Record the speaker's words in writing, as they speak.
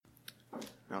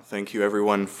Now, thank you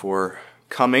everyone for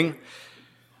coming.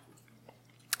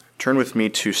 Turn with me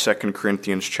to 2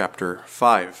 Corinthians chapter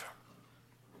 5.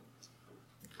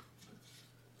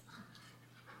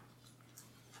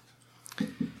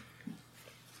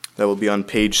 That will be on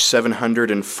page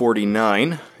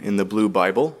 749 in the Blue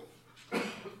Bible.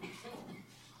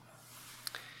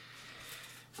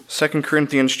 2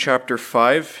 Corinthians chapter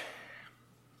 5.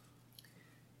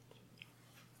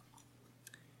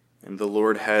 And the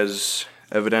Lord has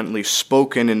evidently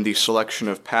spoken in the selection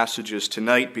of passages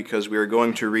tonight, because we are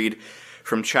going to read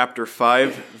from chapter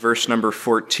 5, verse number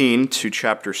 14, to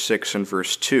chapter 6 and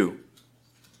verse 2.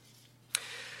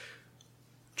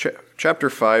 Chapter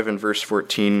 5 and verse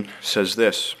 14 says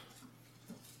this: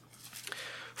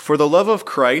 "For the love of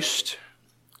Christ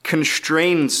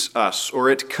constrains us," or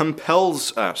it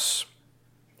compels us,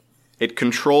 it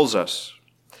controls us,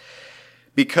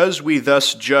 "because we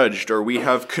thus judged," or we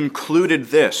have concluded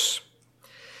this,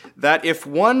 "that if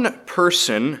one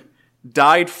person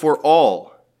died for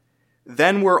all,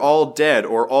 then we're all dead,"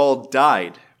 or all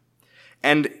died.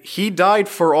 "And he died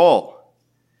for all,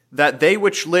 that they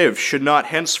which live should not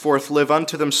henceforth live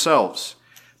unto themselves,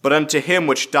 but unto him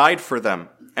which died for them,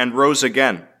 and rose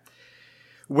again.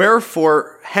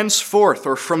 Wherefore, henceforth,"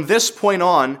 or from this point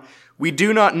on, "we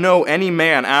do not know any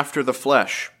man after the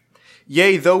flesh.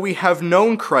 Yea, though we have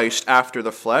known Christ after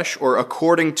the flesh," or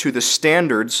according to the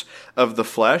standards of the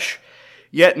flesh,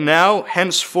 "yet now,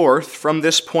 henceforth, from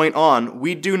this point on,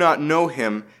 we do not know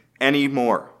him any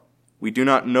more." We do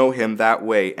not know him that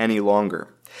way any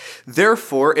longer.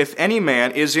 "Therefore, if any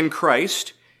man is in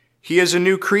Christ, he is a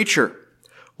new creature.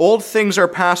 Old things are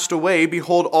passed away,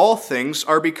 behold, all things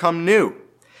are become new.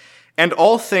 And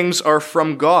all things are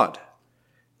from God,"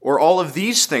 or all of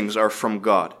these things are from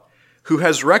God, "who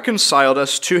has reconciled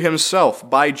us to himself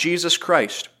by Jesus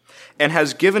Christ, and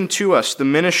has given to us the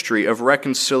ministry of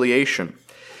reconciliation,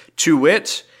 to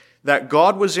wit, that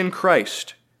God was in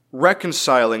Christ,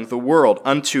 reconciling the world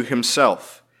unto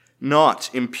himself,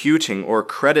 not imputing or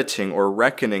crediting or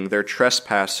reckoning their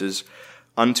trespasses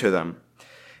unto them.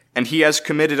 And he has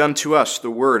committed unto us the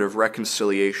word of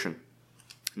reconciliation.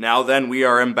 Now then we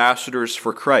are ambassadors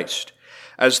for Christ,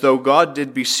 as though God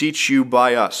did beseech you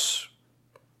by us,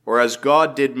 or as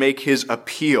God did make his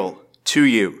appeal to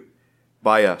you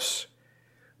by us.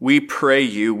 We pray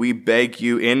you, we beg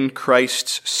you in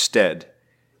Christ's stead,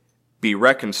 be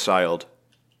reconciled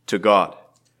to God.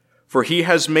 For he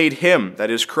has made him," that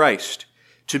is Christ,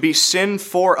 "to be sin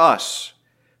for us,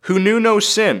 who knew no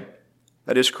sin,"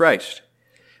 that is Christ,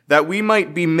 "that we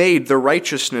might be made the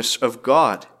righteousness of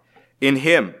God in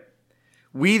him.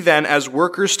 We then, as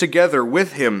workers together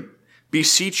with him,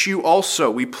 beseech you also,"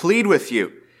 we plead with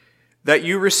you, "that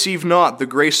you receive not the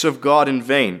grace of God in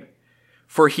vain.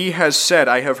 For he has said,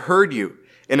 I have heard you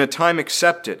in a time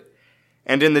accepted,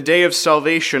 and in the day of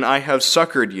salvation I have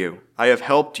succored you, I have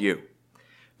helped you.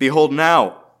 Behold,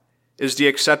 now is the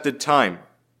accepted time.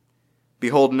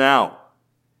 Behold, now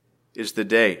is the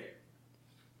day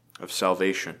of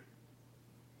salvation."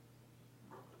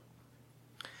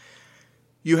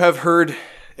 You have heard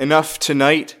enough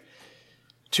tonight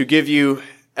to give you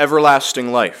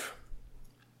everlasting life.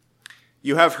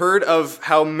 You have heard of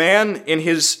how man in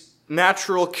his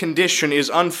natural condition is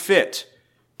unfit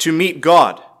to meet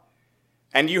God.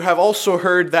 And you have also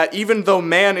heard that even though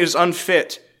man is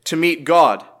unfit to meet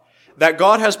God, that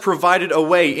God has provided a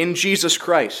way in Jesus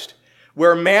Christ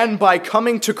where man, by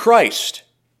coming to Christ,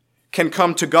 can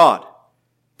come to God.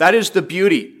 That is the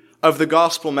beauty of the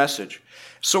gospel message.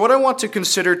 So what I want to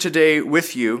consider today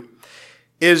with you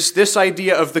is this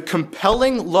idea of the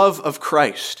compelling love of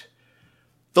Christ.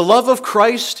 The love of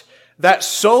Christ that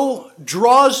so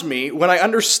draws me when I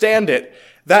understand it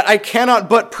that I cannot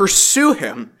but pursue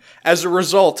him as a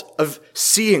result of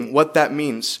seeing what that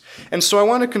means. And so I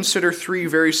want to consider three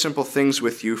very simple things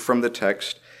with you from the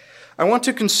text. I want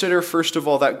to consider, first of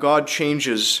all, that God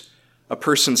changes a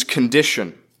person's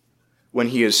condition when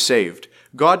he is saved.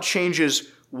 God changes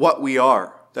what we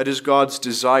are. That is God's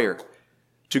desire,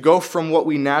 to go from what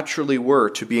we naturally were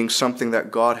to being something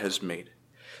that God has made.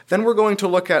 Then we're going to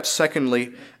look at,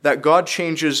 secondly, that God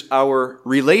changes our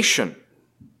relation.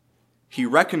 He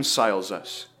reconciles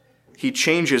us. He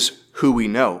changes who we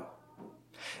know.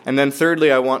 And then thirdly,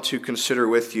 I want to consider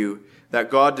with you that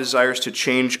God desires to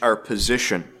change our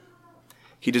position.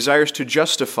 He desires to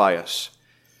justify us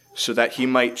so that he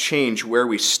might change where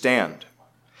we stand.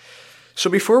 So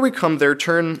before we come there,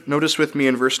 notice with me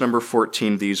in verse number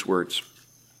 14 these words.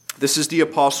 This is the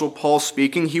Apostle Paul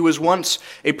speaking. He was once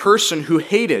a person who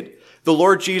hated the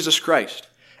Lord Jesus Christ.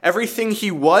 Everything he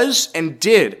was and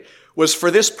did was for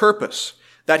this purpose,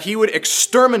 that he would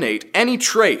exterminate any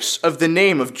trace of the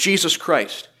name of Jesus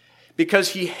Christ because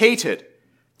he hated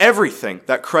everything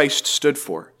that Christ stood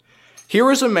for. Here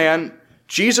was a man,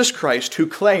 Jesus Christ, who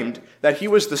claimed that he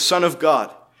was the Son of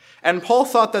God. And Paul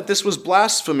thought that this was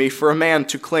blasphemy for a man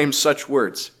to claim such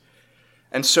words.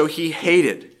 And so he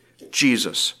hated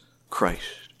Jesus Christ.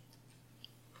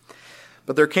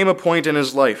 But there came a point in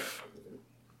his life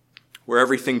where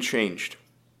everything changed.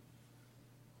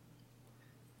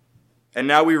 And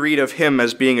now we read of him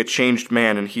as being a changed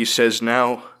man, and he says,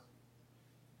 now,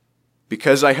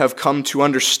 because I have come to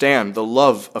understand the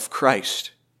love of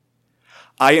Christ,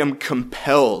 I am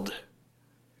compelled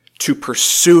to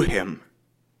pursue him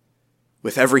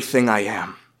with everything I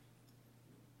am.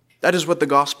 That is what the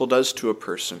gospel does to a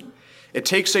person. It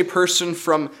takes a person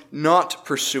from not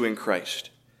pursuing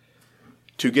Christ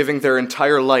to giving their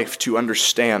entire life to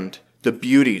understand the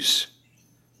beauties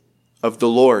of the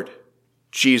Lord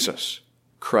Jesus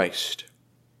Christ.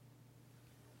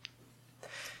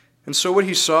 And so what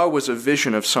he saw was a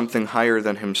vision of something higher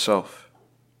than himself.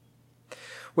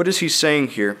 What is he saying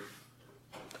here?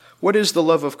 What is the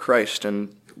love of Christ?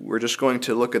 And we're just going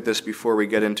to look at this before we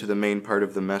get into the main part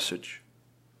of the message.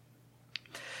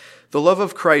 The love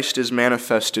of Christ is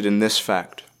manifested in this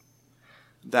fact,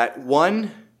 that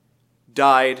one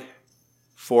died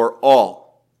for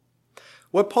all.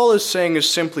 What Paul is saying is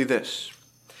simply this,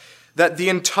 that the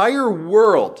entire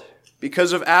world,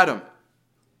 because of Adam,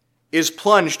 is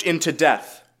plunged into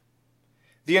death.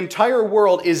 The entire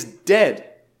world is dead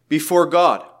before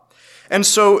God. And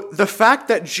so the fact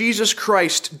that Jesus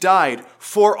Christ died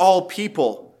for all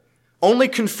people only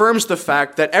confirms the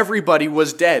fact that everybody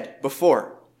was dead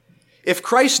before. If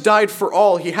Christ died for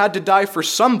all, he had to die for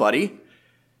somebody,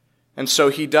 and so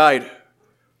he died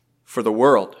for the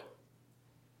world.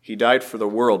 He died for the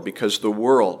world because the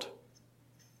world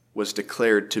was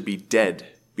declared to be dead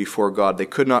before God. They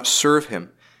could not serve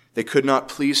him. They could not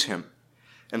please him.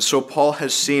 And so Paul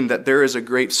has seen that there is a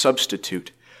great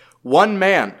substitute. One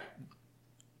man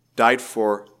died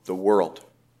for the world.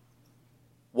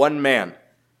 One man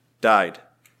died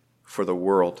for the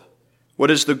world.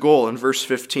 What is the goal in verse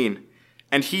 15?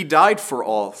 And he died for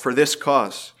all, for this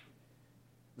cause,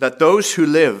 that those who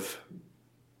live,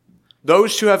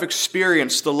 those who have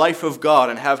experienced the life of God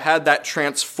and have had that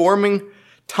transforming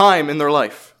time in their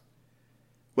life,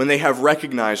 when they have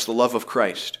recognized the love of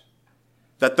Christ,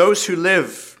 that those who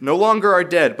live no longer are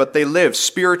dead, but they live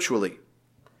spiritually,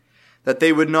 that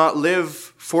they would not live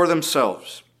for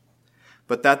themselves,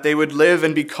 but that they would live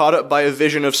and be caught up by a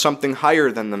vision of something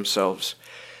higher than themselves,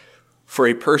 for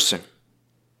a person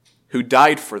who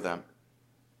died for them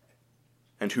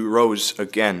and who rose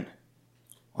again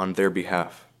on their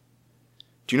behalf.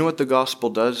 Do you know what the gospel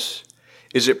does?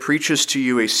 Is it preaches to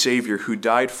you a Savior who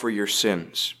died for your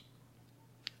sins.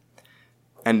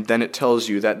 And then it tells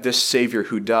you that this Savior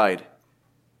who died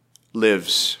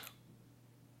lives.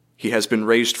 He has been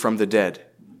raised from the dead.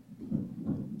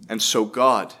 And so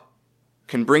God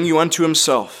can bring you unto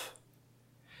himself.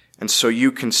 And so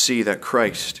you can see that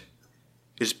Christ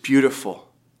is beautiful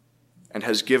and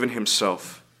has given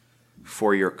himself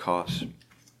for your cause.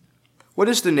 What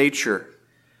is the nature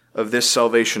of this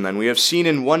salvation then? We have seen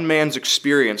in one man's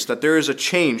experience that there is a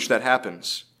change that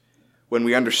happens when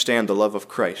we understand the love of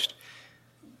Christ.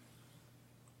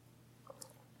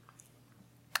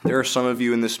 There are some of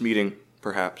you in this meeting,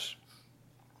 perhaps,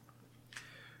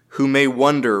 who may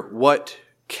wonder, what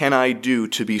can I do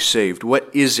to be saved? What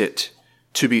is it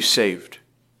to be saved?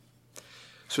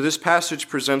 So this passage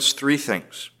presents three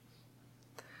things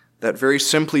that very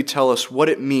simply tell us what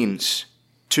it means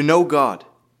to know God,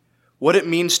 what it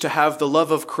means to have the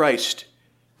love of Christ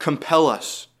compel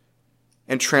us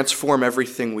and transform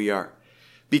everything we are.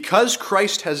 Because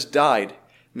Christ has died,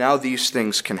 now these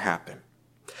things can happen.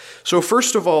 So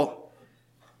first of all,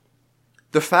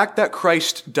 the fact that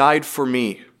Christ died for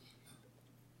me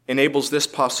enables this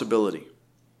possibility,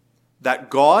 that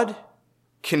God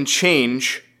can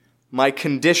change my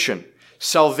condition.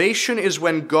 Salvation is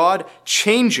when God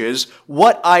changes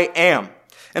what I am.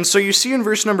 And so you see in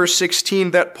verse number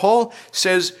 16 that Paul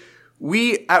says,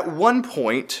 we at one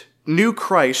point knew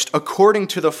Christ according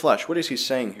to the flesh. What is he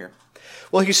saying here?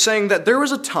 Well, he's saying that there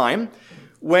was a time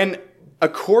when,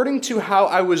 according to how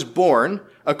I was born,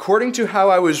 according to how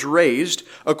I was raised,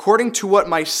 according to what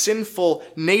my sinful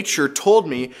nature told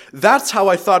me, that's how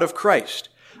I thought of Christ.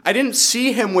 I didn't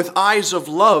see him with eyes of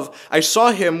love. I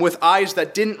saw him with eyes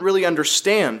that didn't really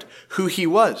understand who he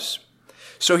was.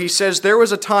 So he says there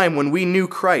was a time when we knew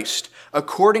Christ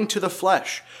according to the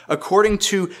flesh, according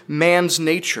to man's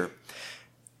nature.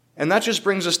 And that just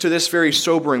brings us to this very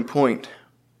sobering point,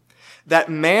 that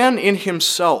man in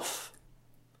himself,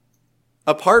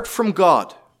 apart from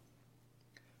God,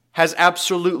 has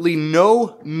absolutely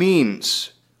no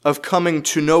means of coming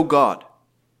to know God.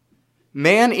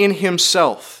 Man in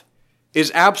himself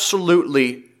is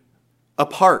absolutely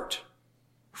apart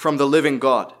from the living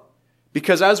God.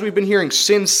 Because as we've been hearing,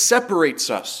 sin separates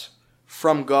us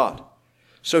from God.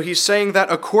 So he's saying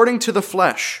that according to the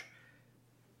flesh,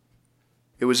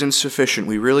 it was insufficient.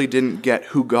 We really didn't get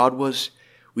who God was.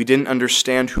 We didn't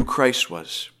understand who Christ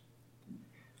was.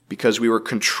 Because we were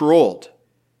controlled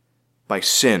by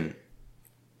sin.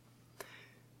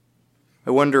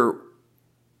 I wonder,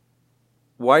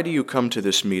 why do you come to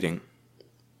this meeting?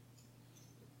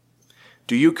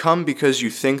 Do you come because you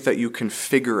think that you can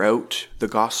figure out the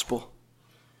gospel?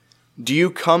 Do you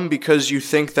come because you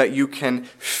think that you can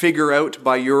figure out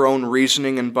by your own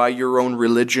reasoning and by your own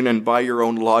religion and by your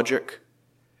own logic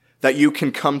that you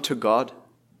can come to God?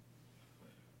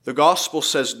 The gospel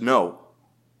says no.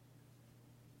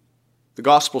 The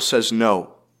gospel says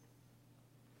no.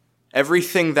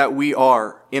 Everything that we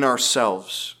are in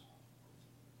ourselves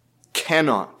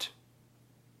cannot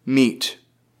meet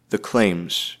the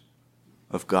claims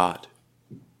of God.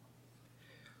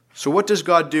 So what does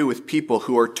God do with people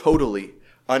who are totally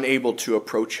unable to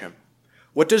approach him?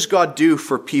 What does God do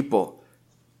for people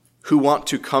who want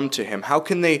to come to him? How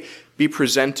can they be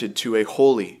presented to a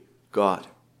holy God?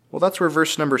 Well, that's where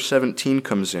verse number 17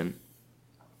 comes in.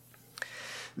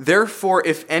 Therefore,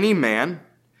 if any man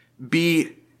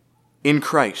be in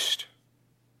Christ.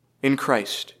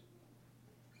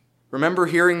 Remember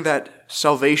hearing that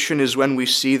salvation is when we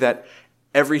see that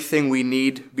everything we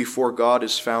need before God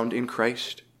is found in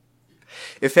Christ?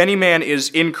 If any man is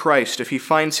in Christ, if he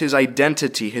finds his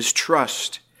identity, his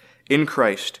trust in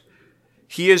Christ,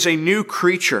 he is a new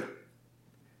creature.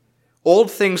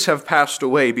 Old things have passed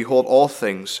away. Behold, all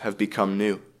things have become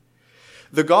new.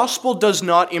 The gospel does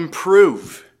not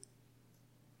improve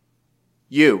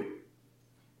you.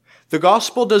 The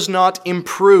gospel does not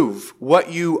improve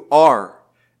what you are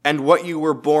and what you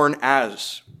were born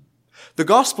as. The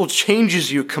gospel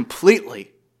changes you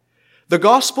completely. The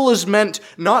gospel is meant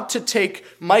not to take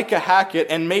Micah Hackett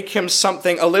and make him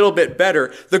something a little bit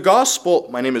better. The gospel,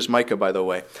 my name is Micah, by the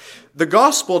way. The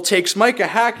gospel takes Micah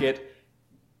Hackett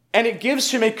and it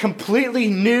gives him a completely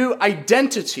new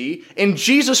identity in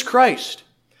Jesus Christ.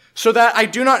 So that I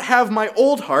do not have my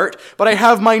old heart, but I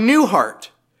have my new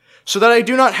heart. So that I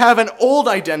do not have an old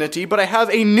identity, but I have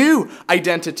a new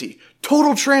identity.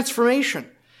 Total transformation.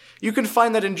 You can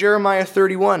find that in Jeremiah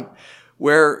 31,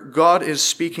 where God is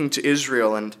speaking to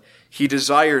Israel, and he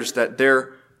desires that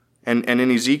and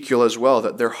in Ezekiel as well,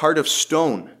 that their heart of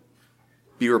stone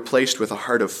be replaced with a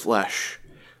heart of flesh,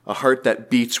 a heart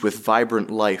that beats with vibrant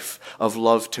life of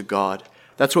love to God.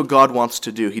 That's what God wants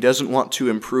to do. He doesn't want to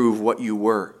improve what you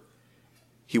were.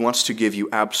 He wants to give you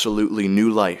absolutely new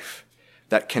life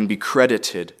that can be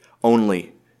credited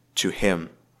only to him.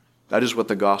 That is what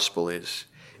the gospel is.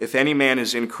 If any man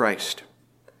is in Christ,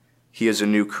 he is a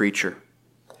new creature.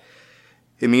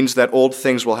 It means that old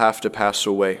things will have to pass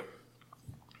away.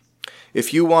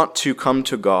 If you want to come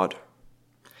to God,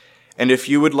 and if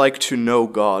you would like to know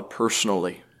God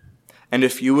personally, and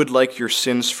if you would like your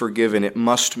sins forgiven, it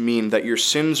must mean that your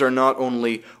sins are not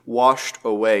only washed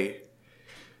away,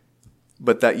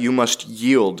 but that you must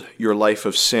yield your life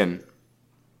of sin,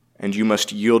 and you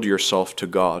must yield yourself to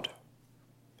God.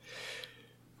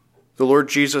 The Lord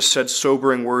Jesus said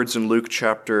sobering words in Luke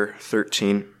chapter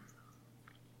 13.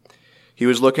 He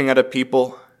was looking at a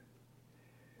people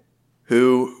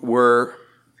who were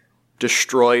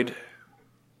destroyed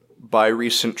by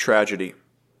recent tragedy.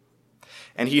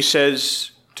 And he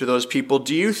says to those people,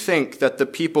 do you think that the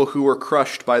people who were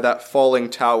crushed by that falling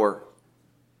tower,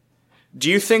 do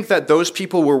you think that those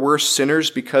people were worse sinners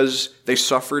because they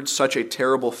suffered such a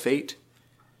terrible fate?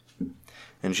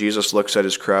 And Jesus looks at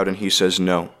his crowd and he says,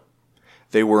 no,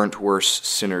 they weren't worse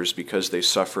sinners because they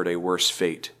suffered a worse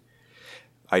fate.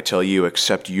 I tell you,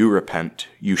 except you repent,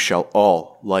 you shall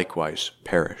all likewise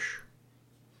perish.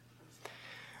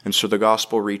 And so the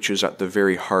gospel reaches at the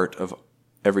very heart of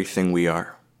everything we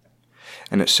are.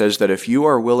 And it says that if you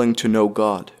are willing to know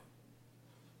God,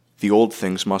 the old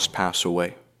things must pass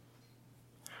away.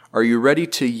 Are you ready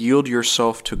to yield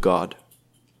yourself to God?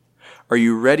 Are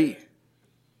you ready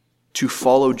to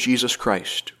follow Jesus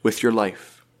Christ with your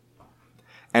life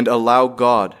and allow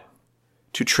God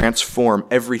to transform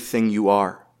everything you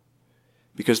are?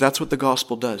 Because that's what the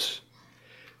gospel does.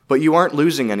 But you aren't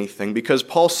losing anything, because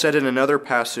Paul said in another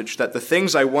passage that the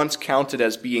things I once counted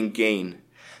as being gain,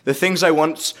 the things I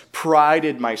once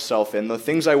prided myself in, the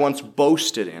things I once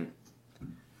boasted in,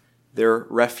 they're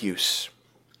refuse.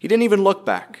 He didn't even look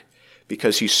back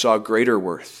because he saw greater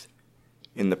worth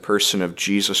in the person of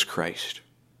Jesus Christ.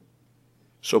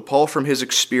 So Paul, from his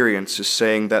experience, is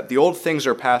saying that the old things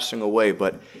are passing away,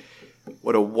 but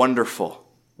what a wonderful,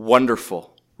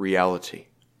 wonderful reality.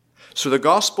 So the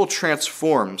gospel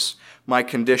transforms my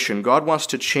condition. God wants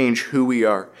to change who we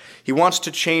are. He wants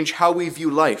to change how we view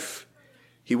life.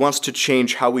 He wants to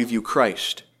change how we view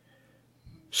Christ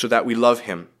so that we love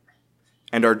him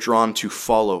and are drawn to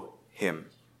follow him.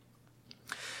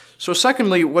 So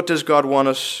secondly, what does God want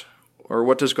us, or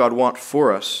what does God want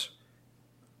for us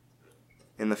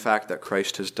in the fact that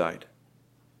Christ has died?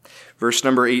 Verse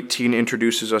number 18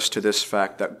 introduces us to this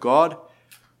fact that God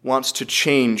wants to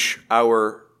change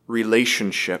our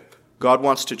relationship. God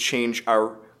wants to change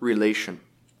our relation.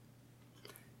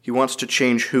 He wants to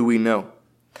change who we know.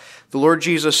 The Lord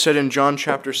Jesus said in John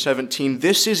chapter 17,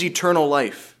 "This is eternal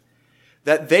life,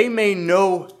 that they may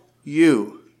know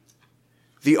you,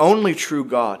 the only true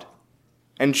God,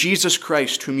 and Jesus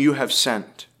Christ whom you have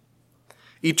sent."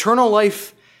 Eternal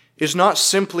life is not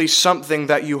simply something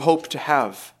that you hope to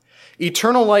have.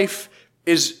 Eternal life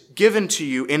is given to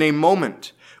you in a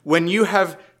moment when you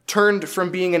have turned from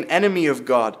being an enemy of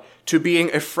God to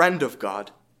being a friend of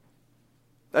God.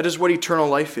 That is what eternal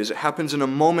life is. It happens in a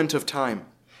moment of time.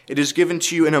 It is given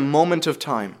to you in a moment of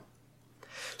time.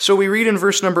 So we read in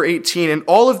verse number 18, "And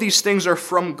all of these things are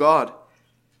from God.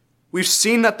 We've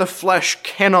seen that the flesh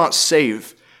cannot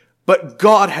save, but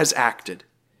God has acted.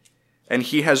 And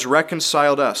he has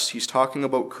reconciled us," he's talking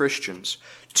about Christians,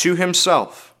 "to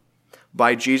himself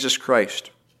by Jesus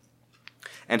Christ,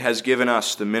 and has given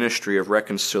us the ministry of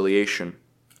reconciliation."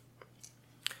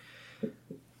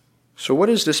 So what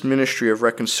is this ministry of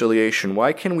reconciliation?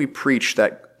 Why can we preach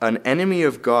that an enemy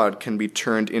of God can be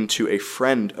turned into a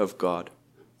friend of God?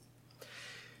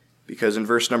 Because in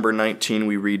verse number 19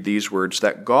 we read these words,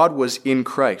 that God was in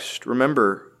Christ.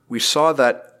 Remember, we saw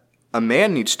that a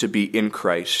man needs to be in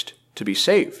Christ to be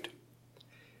saved.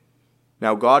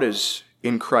 Now God is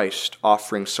in Christ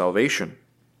offering salvation.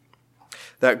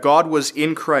 That God was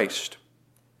in Christ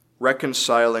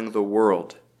reconciling the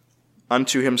world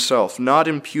unto himself, not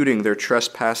imputing their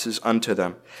trespasses unto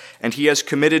them. And he has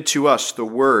committed to us the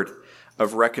word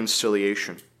of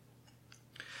reconciliation.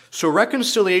 So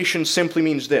reconciliation simply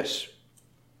means this,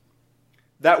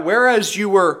 that whereas you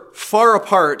were far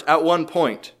apart at one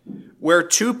point, where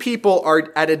two people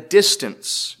are at a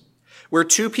distance, where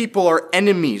two people are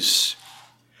enemies,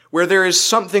 where there is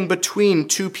something between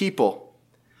two people,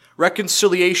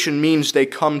 reconciliation means they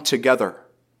come together.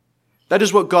 That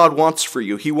is what God wants for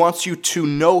you. He wants you to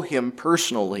know him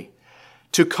personally,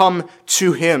 to come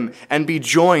to him and be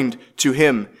joined to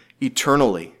him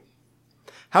eternally.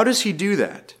 How does he do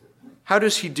that? How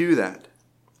does he do that?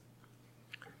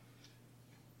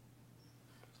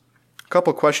 A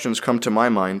couple questions come to my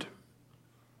mind.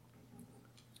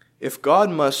 If God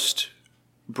must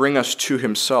bring us to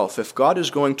himself, if God is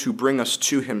going to bring us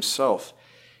to himself,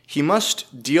 he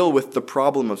must deal with the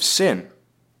problem of sin.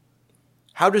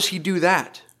 How does he do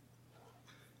that?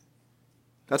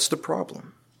 That's the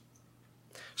problem.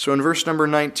 So in verse number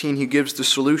 19, he gives the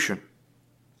solution.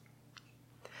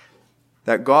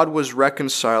 That God was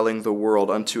reconciling the world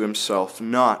unto himself,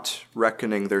 not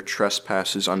reckoning their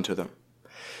trespasses unto them.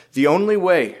 The only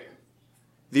way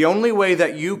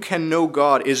that you can know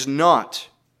God is not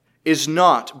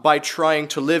by trying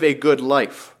to live a good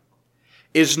life,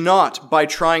 is not by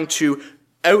trying to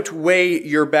outweigh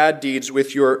your bad deeds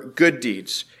with your good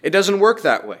deeds. It doesn't work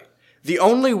that way. The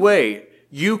only way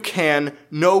you can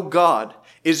know God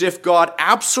is if God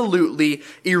absolutely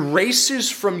erases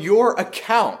from your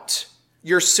account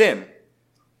your sin.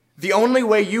 The only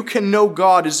way you can know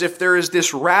God is if there is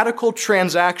this radical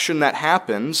transaction that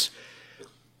happens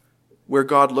where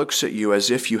God looks at you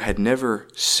as if you had never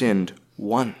sinned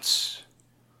once.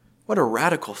 What a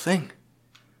radical thing.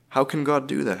 How can God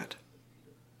do that?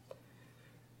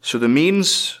 So the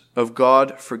means of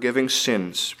God forgiving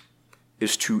sins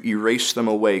is to erase them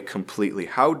away completely.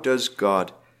 How does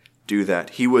God do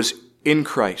that? He was in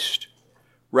Christ,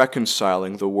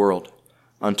 reconciling the world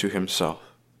unto himself.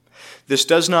 This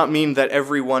does not mean that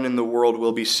everyone in the world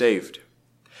will be saved,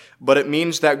 but it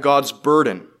means that God's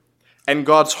burden and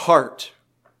God's heart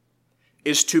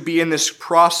is to be in this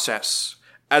process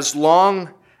as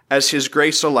long as his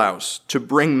grace allows to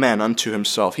bring men unto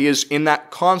himself. He is in that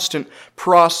constant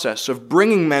process of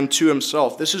bringing men to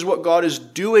himself. This is what God is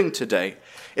doing today.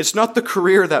 It's not the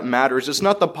career that matters. It's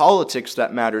not the politics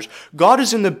that matters. God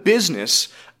is in the business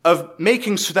of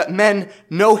making so that men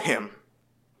know him.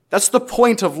 That's the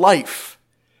point of life.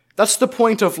 That's the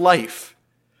point of life.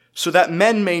 So that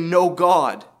men may know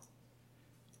God.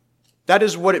 That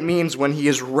is what it means when he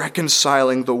is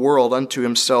reconciling the world unto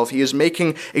himself. He is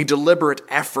making a deliberate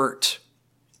effort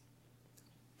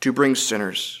to bring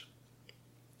sinners.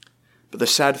 But the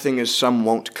sad thing is some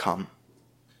won't come.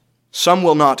 Some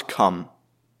will not come.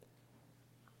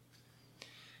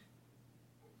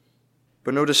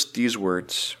 But notice these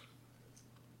words.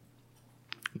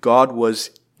 God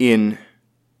was in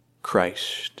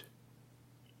Christ.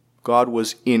 God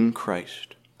was in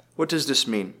Christ. What does this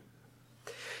mean?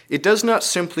 It does not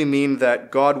simply mean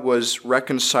that God was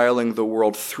reconciling the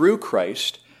world through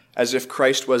Christ, as if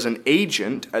Christ was an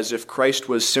agent, as if Christ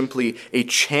was simply a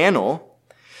channel,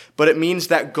 but it means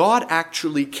that God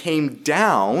actually came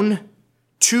down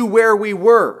to where we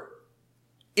were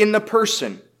in the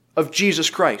person of Jesus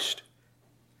Christ.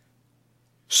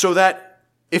 So that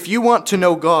if you want to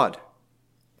know God,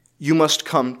 you must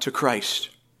come to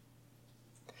Christ.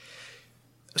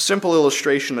 A simple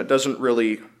illustration that doesn't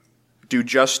really do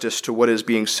justice to what is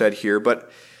being said here, but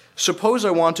suppose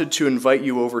I wanted to invite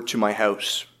you over to my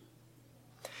house.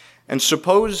 And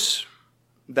suppose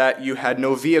that you had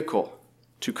no vehicle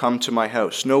to come to my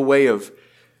house, no way of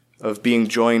being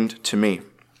joined to me.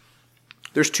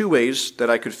 There's two ways that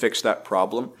I could fix that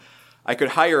problem. I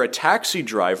could hire a taxi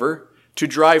driver to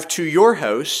drive to your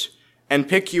house and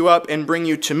pick you up and bring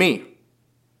you to me.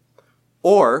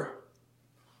 Or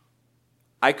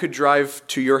I could drive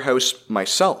to your house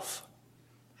myself,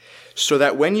 so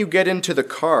that when you get into the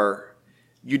car,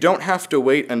 you don't have to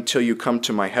wait until you come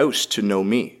to my house to know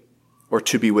me or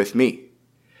to be with me.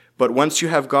 But once you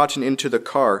have gotten into the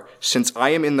car, since I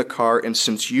am in the car and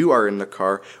since you are in the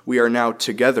car, we are now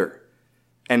together.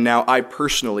 And now I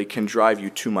personally can drive you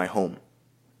to my home.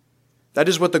 That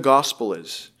is what the gospel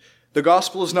is. The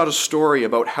gospel is not a story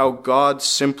about how God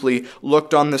simply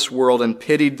looked on this world and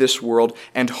pitied this world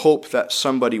and hoped that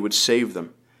somebody would save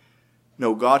them.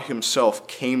 No, God himself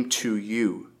came to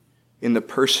you in the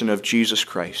person of Jesus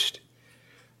Christ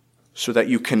so that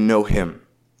you can know him,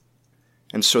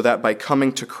 and so that by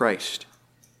coming to Christ,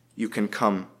 you can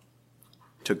come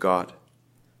to God.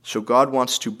 So God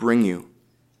wants to bring you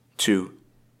to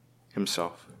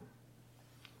himself.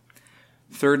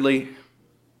 Thirdly,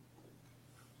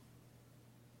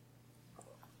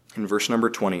 in verse number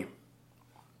 20,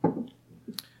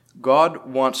 God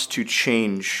wants to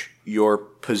change your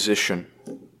position.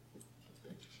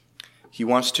 He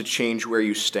wants to change where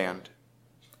you stand.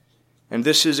 And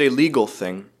this is a legal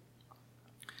thing,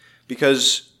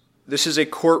 because this is a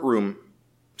courtroom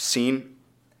scene.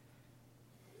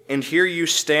 And here you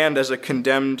stand as a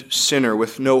condemned sinner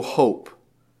with no hope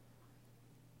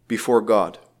before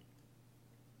God.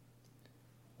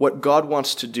 What God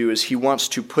wants to do is he wants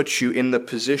to put you in the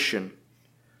position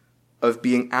of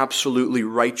being absolutely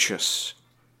righteous,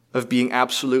 of being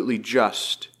absolutely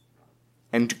just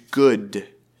and good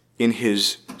in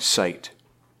his sight.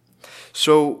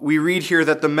 So we read here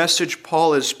that the message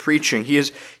Paul is preaching, he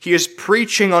is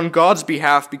preaching on God's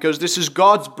behalf because this is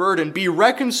God's burden. Be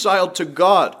reconciled to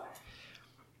God.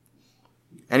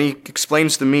 And he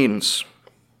explains the means.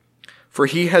 For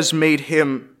he has made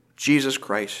him, Jesus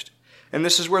Christ. And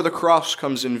this is where the cross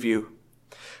comes in view.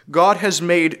 God has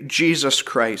made Jesus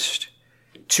Christ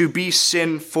to be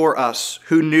sin for us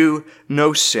who knew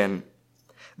no sin,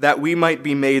 that we might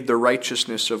be made the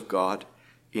righteousness of God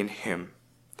in him.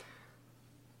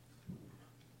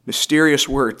 Mysterious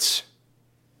words,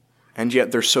 and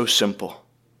yet they're so simple.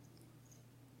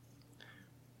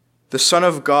 The Son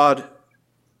of God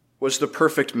was the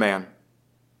perfect man.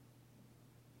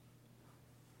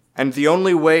 And the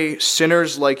only way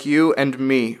sinners like you and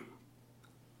me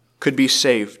could be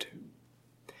saved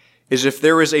is if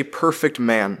there is a perfect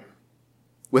man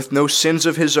with no sins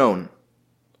of his own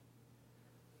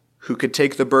who could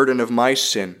take the burden of my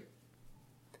sin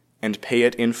and pay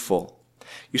it in full.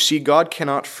 You see, God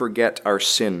cannot forget our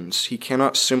sins. He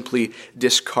cannot simply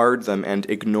discard them and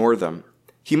ignore them.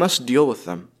 He must deal with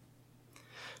them.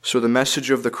 So the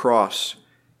message of the cross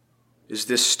is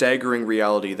this staggering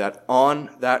reality that on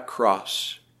that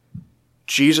cross,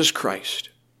 Jesus Christ,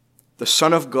 the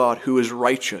Son of God who is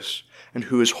righteous and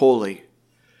who is holy,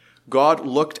 God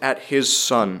looked at his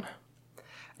Son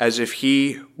as if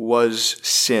he was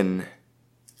sin,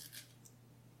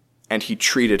 and he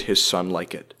treated his Son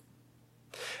like it.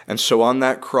 And so on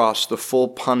that cross, the full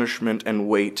punishment and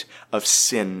weight of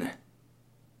sin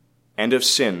and of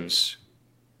sins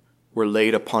were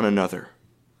laid upon another.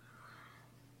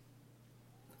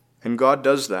 And God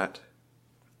does that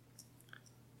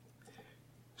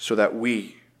so that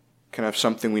we can have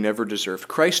something we never deserved.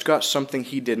 Christ got something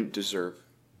he didn't deserve.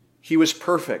 He was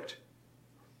perfect,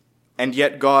 and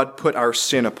yet God put our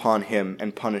sin upon him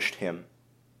and punished him.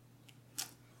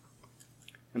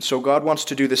 And so God wants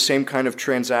to do the same kind of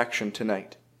transaction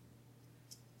tonight.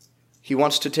 He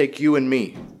wants to take you and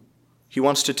me. He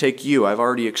wants to take you. I've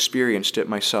already experienced it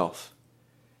myself.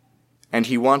 And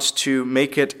he wants to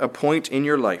make it a point in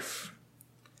your life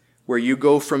where you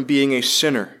go from being a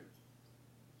sinner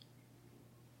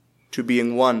to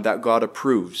being one that God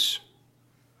approves,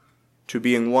 to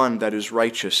being one that is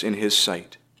righteous in his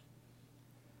sight,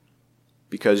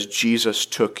 because Jesus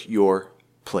took your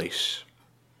place.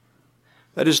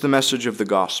 That is the message of the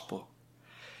gospel.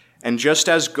 And just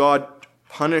as God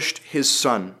punished his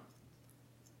Son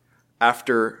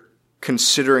after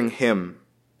considering him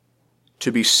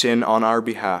to be sin on our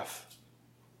behalf,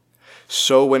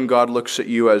 so when God looks at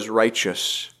you as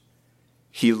righteous,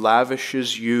 he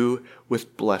lavishes you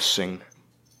with blessing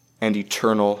and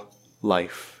eternal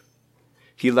life.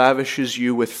 He lavishes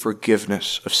you with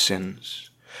forgiveness of sins,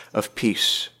 of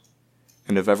peace,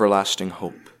 and of everlasting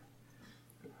hope.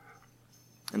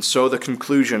 And so the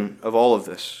conclusion of all of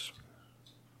this.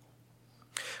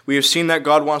 We have seen that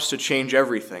God wants to change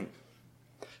everything,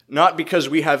 not because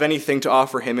we have anything to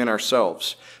offer him in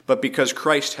ourselves, but because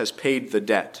Christ has paid the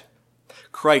debt.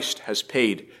 Christ has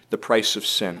paid the price of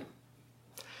sin.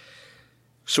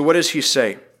 So what does he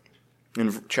say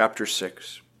in chapter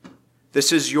 6?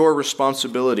 This is your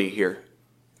responsibility here.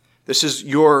 This is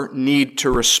your need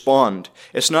to respond.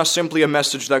 It's not simply a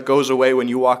message that goes away when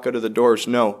you walk out of the doors.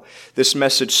 No, this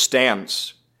message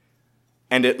stands,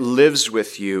 and it lives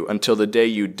with you until the day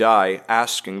you die,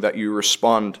 asking that you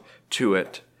respond to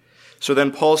it. So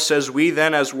then Paul says, we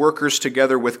then as workers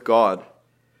together with God,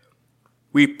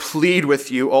 we plead with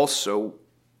you also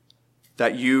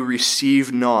that you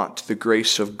receive not the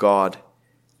grace of God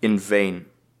in vain.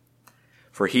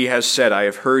 For he has said, I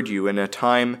have heard you in a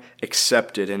time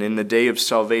accepted, and in the day of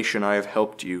salvation I have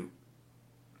helped you.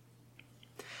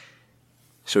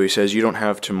 So he says, you don't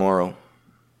have tomorrow.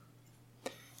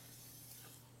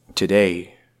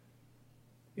 Today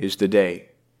is the day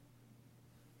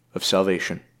of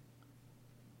salvation.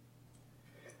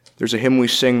 There's a hymn we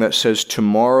sing that says,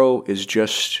 tomorrow is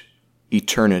just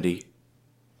eternity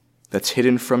that's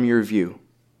hidden from your view.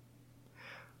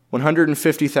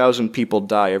 150,000 people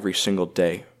die every single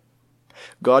day.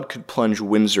 God could plunge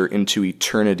Windsor into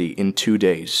eternity in 2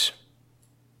 days.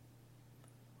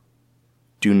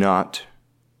 Do not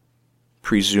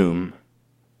presume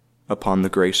upon the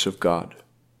grace of God.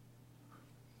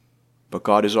 But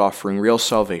God is offering real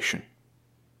salvation.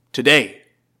 Today,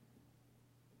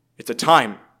 it's a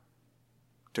time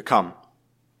to come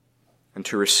and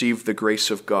to receive the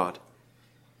grace of God.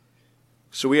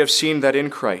 So we have seen that in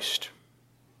Christ,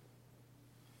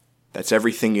 that's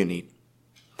everything you need.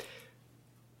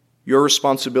 Your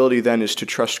responsibility then is to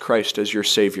trust Christ as your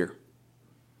Savior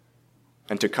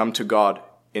and to come to God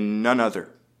in none other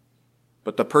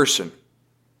but the person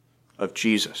of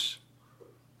Jesus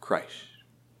Christ.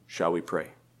 Shall we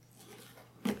pray?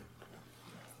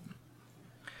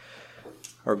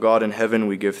 Our God in heaven,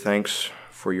 we give thanks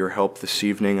for your help this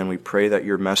evening, and we pray that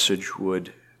your message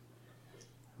would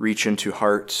reach into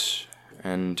hearts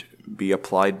and be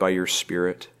applied by your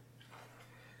Spirit.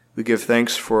 We give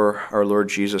thanks for our Lord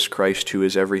Jesus Christ, who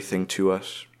is everything to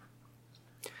us,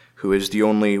 who is the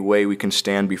only way we can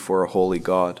stand before a holy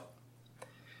God.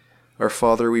 Our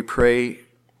Father, we pray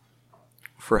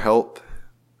for help.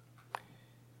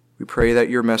 We pray that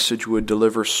your message would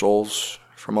deliver souls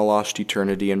from a lost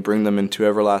eternity and bring them into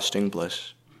everlasting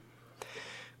bliss.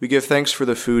 We give thanks for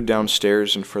the food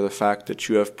downstairs and for the fact that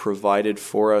you have provided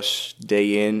for us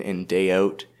day in and day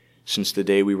out since the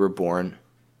day we were born.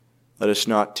 Let us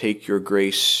not take your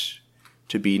grace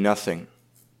to be nothing,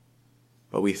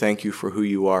 but we thank you for who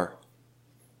you are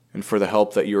and for the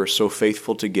help that you are so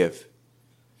faithful to give.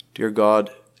 Dear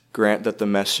God, grant that the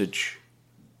message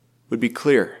would be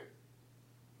clear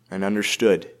and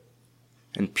understood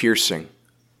and piercing,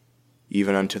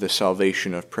 even unto the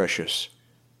salvation of precious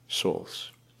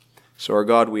souls. So, our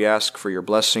God, we ask for your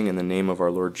blessing in the name of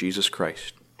our Lord Jesus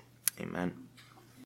Christ. Amen.